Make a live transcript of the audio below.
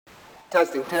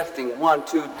Testing, testing, 1,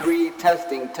 2, 3,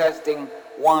 testing, testing,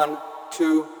 1,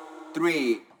 2,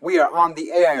 3. We are on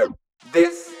the air.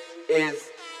 This is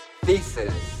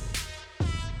Thesis.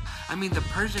 I mean, the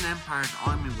Persian Empire's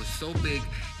army was so big,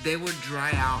 they would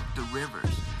dry out the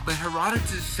rivers. But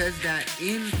Herodotus says that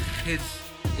in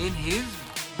his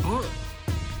book.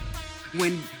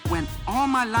 When all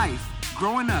my life,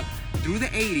 growing up, through the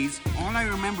 80s, all I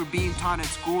remember being taught at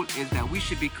school is that we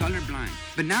should be colorblind.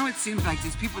 But now it seems like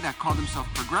these people that call themselves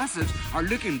progressives are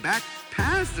looking back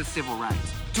past the civil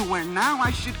rights to where now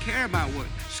I should care about what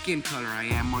skin color I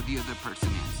am or the other person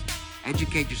is.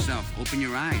 Educate yourself, open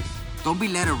your eyes. Don't be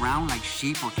led around like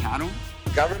sheep or cattle.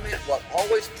 Government will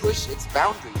always push its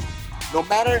boundaries, no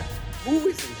matter who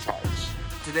is in charge.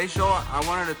 Today's show, I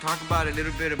wanted to talk about a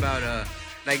little bit about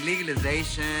like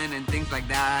legalization and things like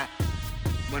that.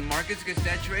 When markets get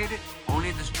saturated,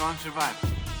 only the strong survive.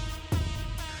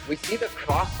 We see the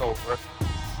crossover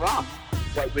from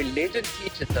what religion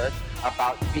teaches us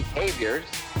about behaviors,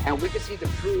 and we can see the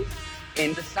proof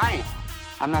in the science.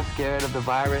 I'm not scared of the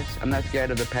virus. I'm not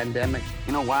scared of the pandemic.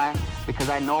 You know why? Because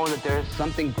I know that there's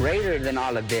something greater than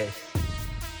all of this.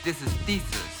 This is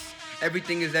Thesis.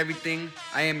 Everything is everything.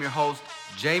 I am your host,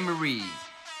 Jay Marie.